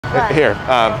Here,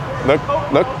 look.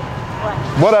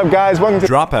 What up, guys? Welcome to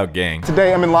Dropout Gang.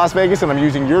 Today I'm in Las Vegas and I'm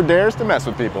using your dares to mess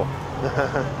with people.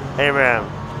 Hey, man.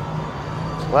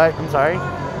 What? I'm sorry?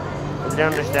 I didn't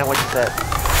understand what you said.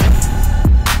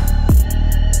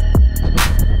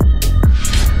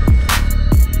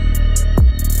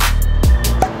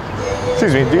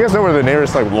 Excuse me, do you guys know where the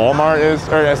nearest like Walmart is?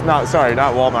 Or it's not, sorry,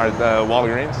 not Walmart, the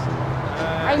Walgreens?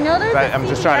 I know there's a I'm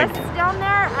just trying to... down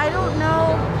there. I don't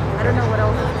know what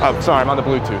else. Oh, sorry, I'm on the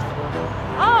Bluetooth.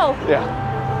 Oh. Yeah.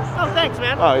 Oh, thanks,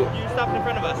 man. Oh, you stopped in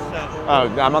front of us. So. Oh,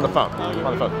 I'm on the phone. I'm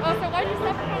on the phone. Oh, so why'd you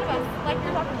stop in front of us? Like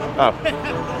you're talking about.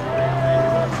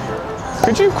 Oh.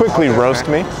 Could you quickly roast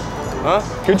me? Huh?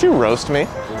 Could you roast me?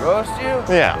 Roast you?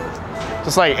 Yeah.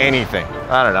 Just like anything.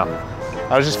 I don't know.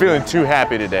 I was just feeling too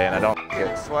happy today and I don't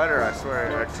get Sweater, I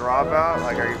swear. A dropout?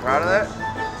 Like, are you proud of that?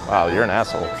 Wow, you're an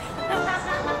asshole.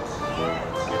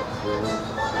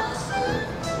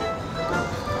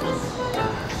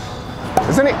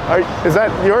 Is that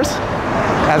yours?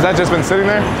 Has that just been sitting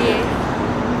there? Yeah.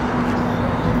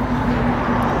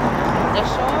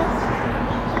 That's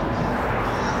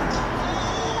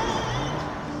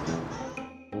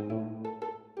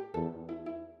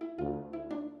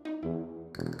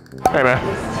yours? Hey man,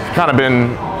 kind of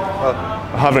been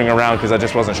hovering around because I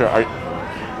just wasn't sure.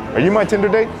 Are you my Tinder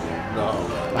date? No.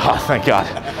 Oh, thank God.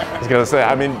 I was gonna say,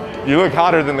 I mean, you look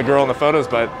hotter than the girl in the photos,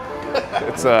 but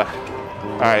it's all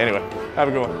right, anyway, have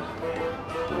a good one.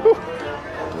 Whew.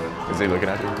 Is he looking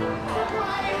at you?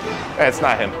 Hey, it's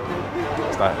not him.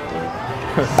 It's not him.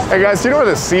 Hey guys, do you know where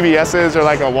the CVS is or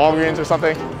like a Walgreens or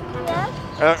something?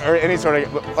 Yeah. Or any sort of,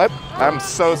 what? I'm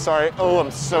so sorry. Oh,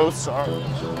 I'm so sorry.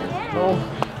 Oh.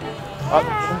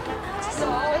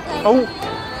 Oh.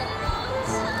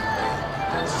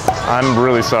 I'm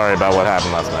really sorry about what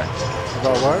happened last night.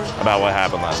 About what? About what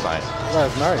happened last night.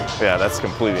 Last night? Yeah, that's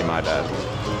completely my bad.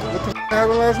 What the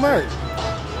happened last night?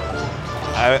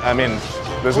 I mean,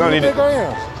 there's no need to... I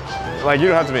am? Like, you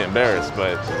don't have to be embarrassed,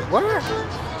 but... What?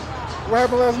 What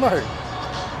happened last night?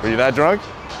 Were you that drunk?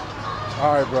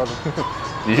 All right, brother.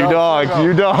 You dog.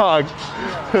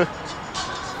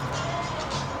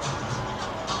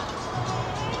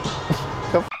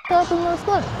 The f happened last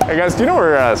night? Hey guys, do you know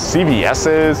where CVS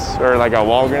is? Or like a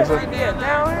Walgreens? Right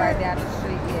down the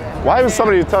street, yeah. Why was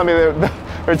somebody telling me they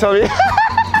were telling me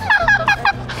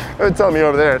they were telling me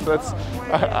over there? So that's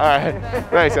all right.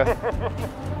 Thanks, guys.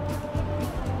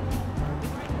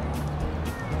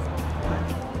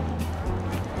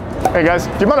 Hey guys,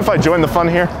 do you mind if I join the fun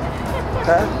here?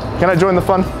 Huh? Can I join the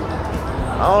fun?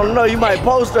 I don't know. You might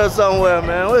post us somewhere,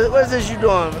 man. What's this you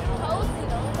doing?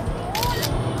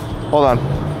 Hold on.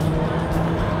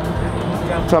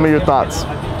 Tell me your thoughts.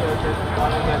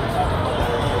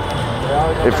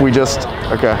 If we just,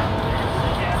 okay.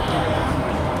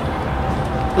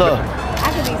 Look.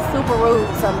 I could be super rude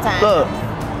sometimes. Look.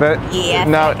 Yeah,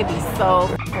 now, I could be so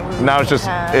rude. Now it's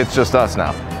just us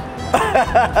now. Look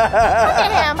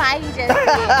at him, how he just did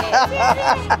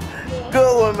it.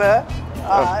 Good one, man.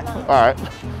 All right.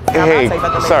 Hey,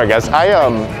 sorry guys.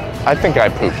 I think I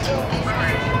pooped.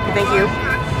 You think you?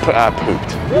 I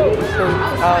pooped. Oh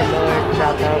Lord,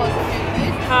 dropout.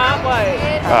 Huh? What?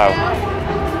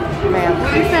 Ma'am. What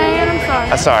are you saying?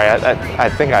 I'm sorry. Sorry, I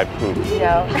think I pooped.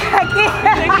 Yo. I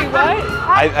can't. You what?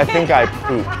 I think I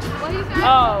pooped.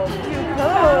 Oh, you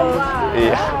pooped.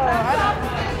 Yeah.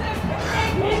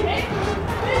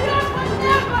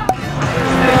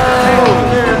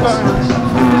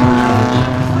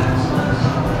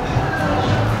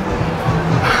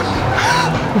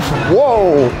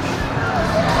 Whoa!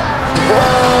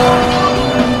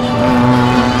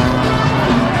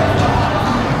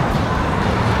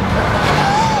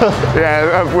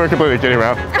 Yeah, we're completely kidding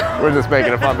around. We're just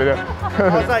making a fun video. I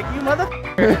was like, you mother.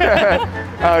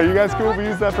 You guys cool if we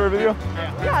use that for a video?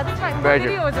 Yeah, that's fine. What Thank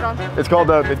video you. is it on? It's called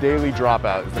The Daily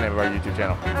Dropout. It's the name of our YouTube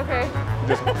channel. Okay.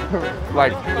 Just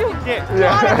like,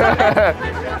 Yeah.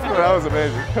 That was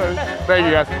amazing. Thank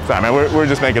you guys. Sorry man, we're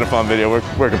just making a fun video.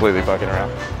 We're completely fucking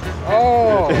around.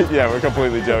 Oh. Yeah, we're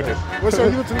completely joking. What's your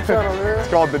YouTube channel there? It's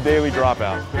called The Daily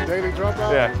Dropout. The Daily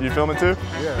Dropout? Yeah, you filming too?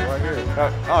 Yeah, right here.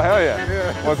 Oh, hell yeah.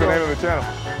 Yeah. What's the name of the channel?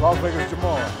 Las Vegas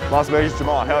Jamal. Las Vegas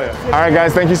Jamal, hell yeah. All right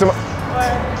guys, thank you so much.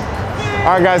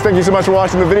 All right guys, thank you so much for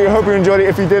watching the video. Hope you enjoyed it.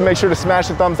 If you did, make sure to smash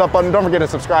the thumbs up button. Don't forget to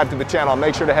subscribe to the channel.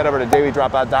 Make sure to head over to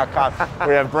dailydropout.com.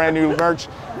 We have brand new merch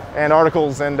and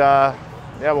articles, and yeah,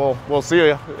 we'll see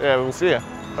you. Yeah, we'll see you.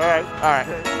 All right.